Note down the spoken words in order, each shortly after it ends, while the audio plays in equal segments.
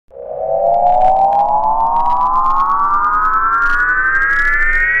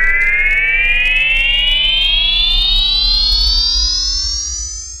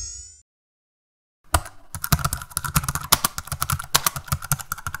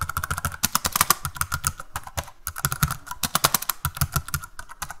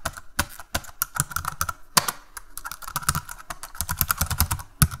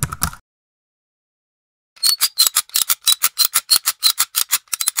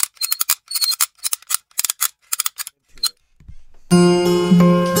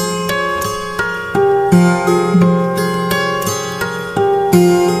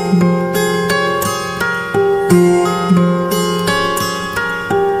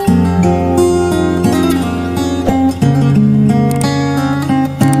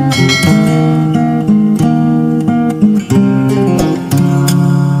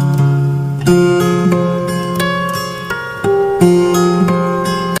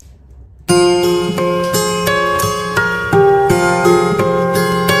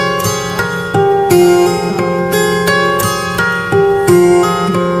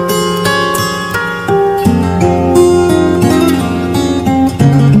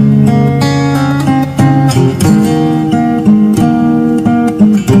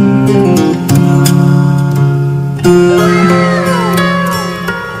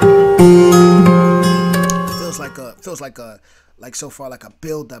like so far like a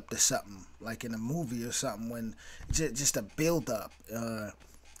build up to something, like in a movie or something, when just a build up,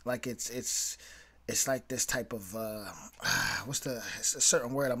 like it's like this type of it's a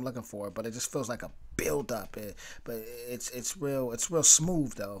certain word I'm looking for, but it just feels like a build up. But it's real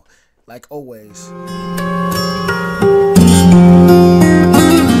smooth though, like always.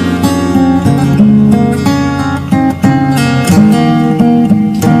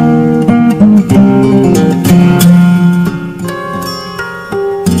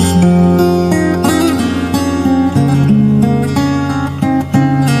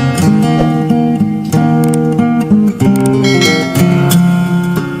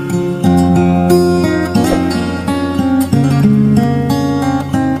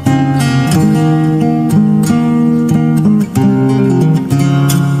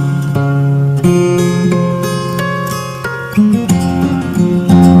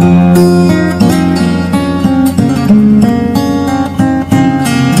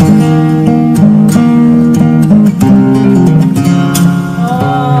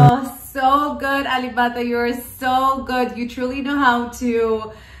 You're so good. You truly know how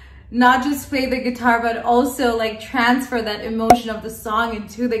to not just play the guitar, but also like transfer that emotion of the song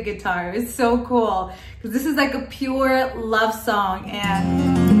into the guitar. It's so cool because this is like a pure love song,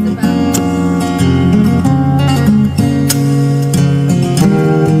 and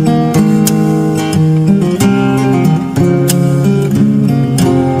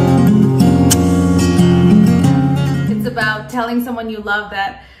it's about telling someone you love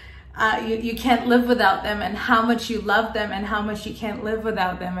that you can't live without them, and how much you love them and how much you can't live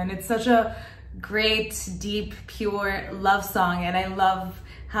without them. And it's such a great, deep, pure love song. And I love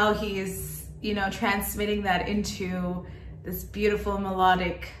how he is, you know, transmitting that into this beautiful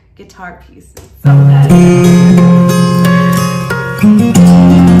melodic guitar piece. It's so good.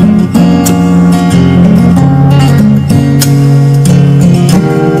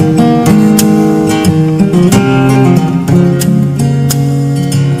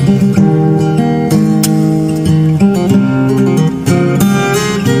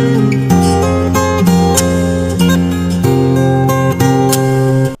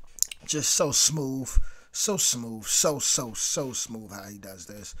 Just so smooth, so smooth, so smooth how he does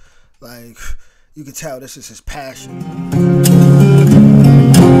this. Like, you can tell this is his passion.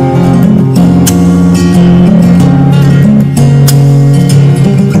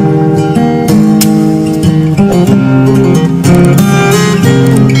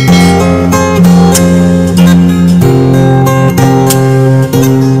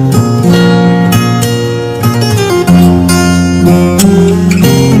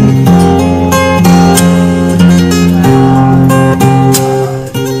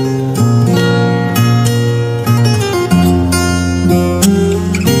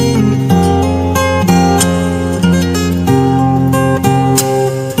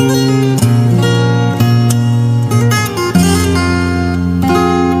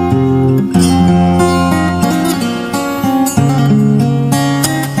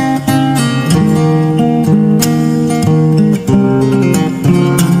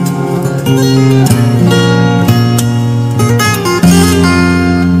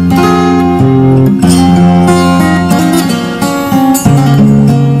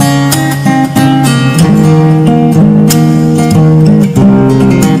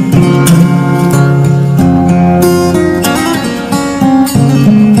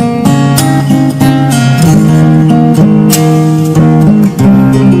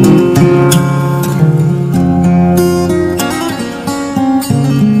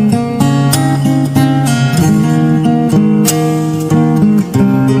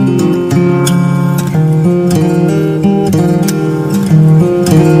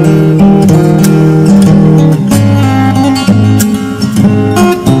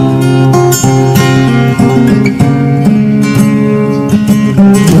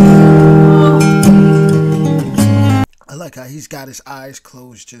 He's got his eyes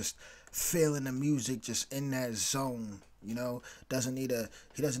closed, just feeling the music, just in that zone, you know. He's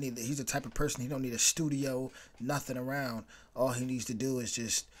the type of person, he don't need a studio, nothing around. All he needs to do is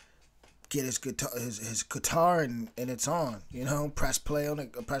just get his guitar and it's on, you know. Press play on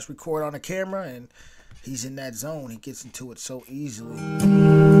it, press record on the camera, and he's in that zone. He gets into it so easily.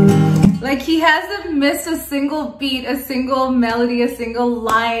 Like, he hasn't missed a single beat, a single melody, a single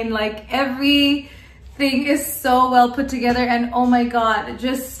line. Like, everything is so well put together. And oh my god,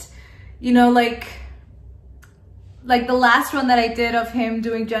 just, you know, like the last one that I did of him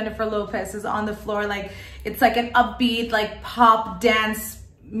doing Jennifer Lopez is On the Floor. Like, it's like an upbeat, like pop dance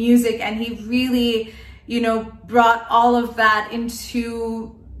music, and he really, you know, brought all of that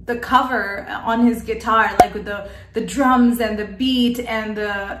into the cover on his guitar, like with the drums and the beat and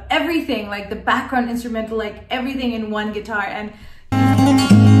the everything, like the background instrumental, like everything in one guitar. And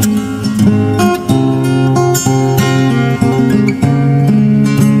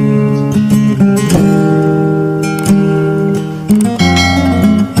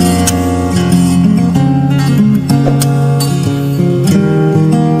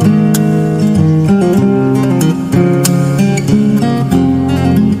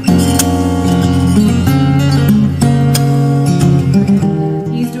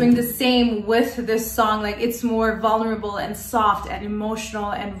with this song, like it's more vulnerable and soft and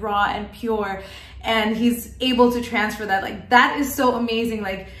emotional and raw and pure, and he's able to transfer that. Like that is so amazing.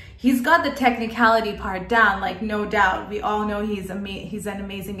 Like he's got the technicality part down, like no doubt. We all know he's an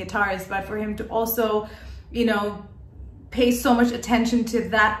amazing guitarist, but for him to also, you know, pay so much attention to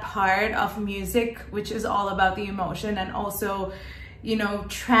that part of music, which is all about the emotion, and also, you know,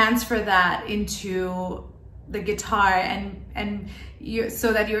 transfer that into the guitar and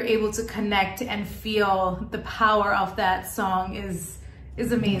so that you're able to connect and feel the power of that song is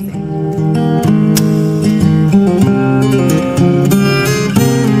amazing.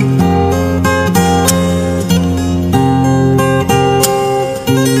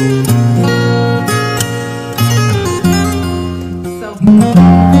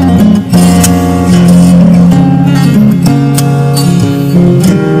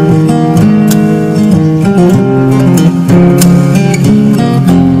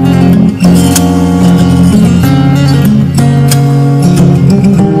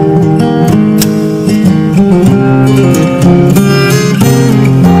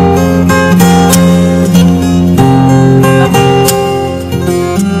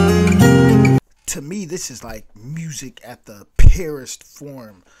 This is like music at the purest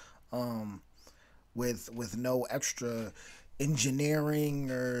form, with no extra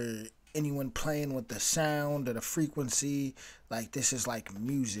engineering or anyone playing with the sound or the frequency. Like this is like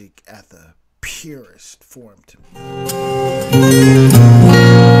music at the purest form to me.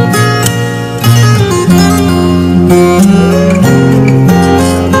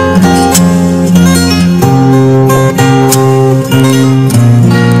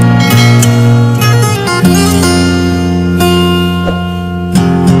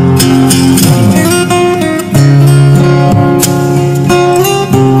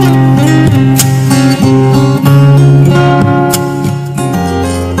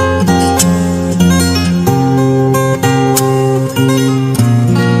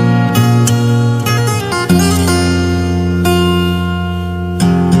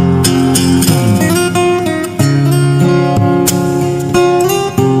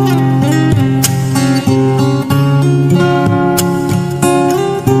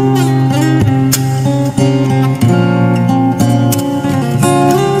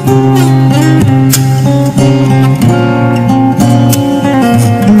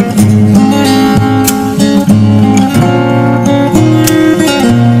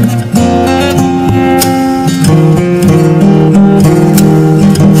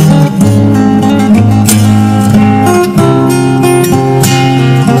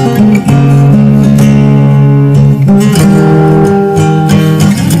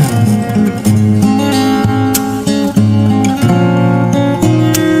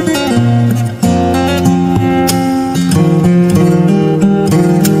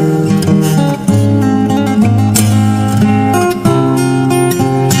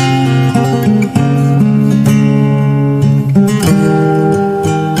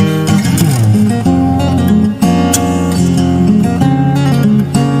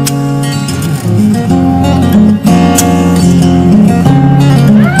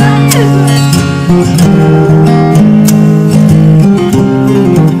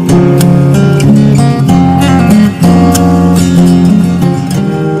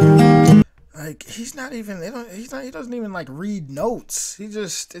 He doesn't even like read notes. He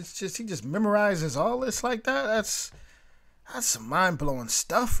just memorizes all this like that. That's some mind-blowing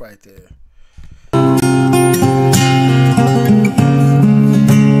stuff right there.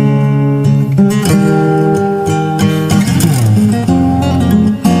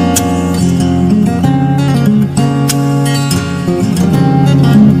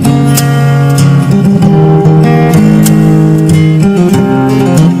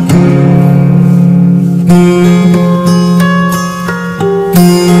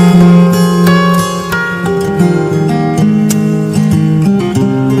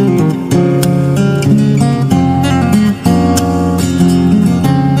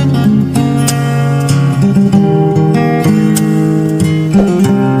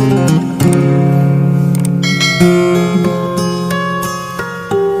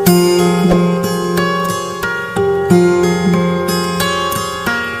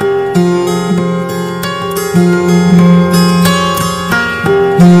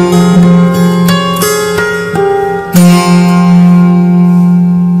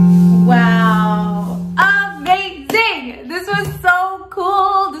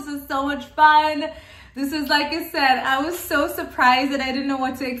 so much fun. This is, like I said, I was so surprised that I didn't know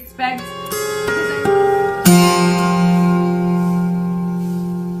what to expect.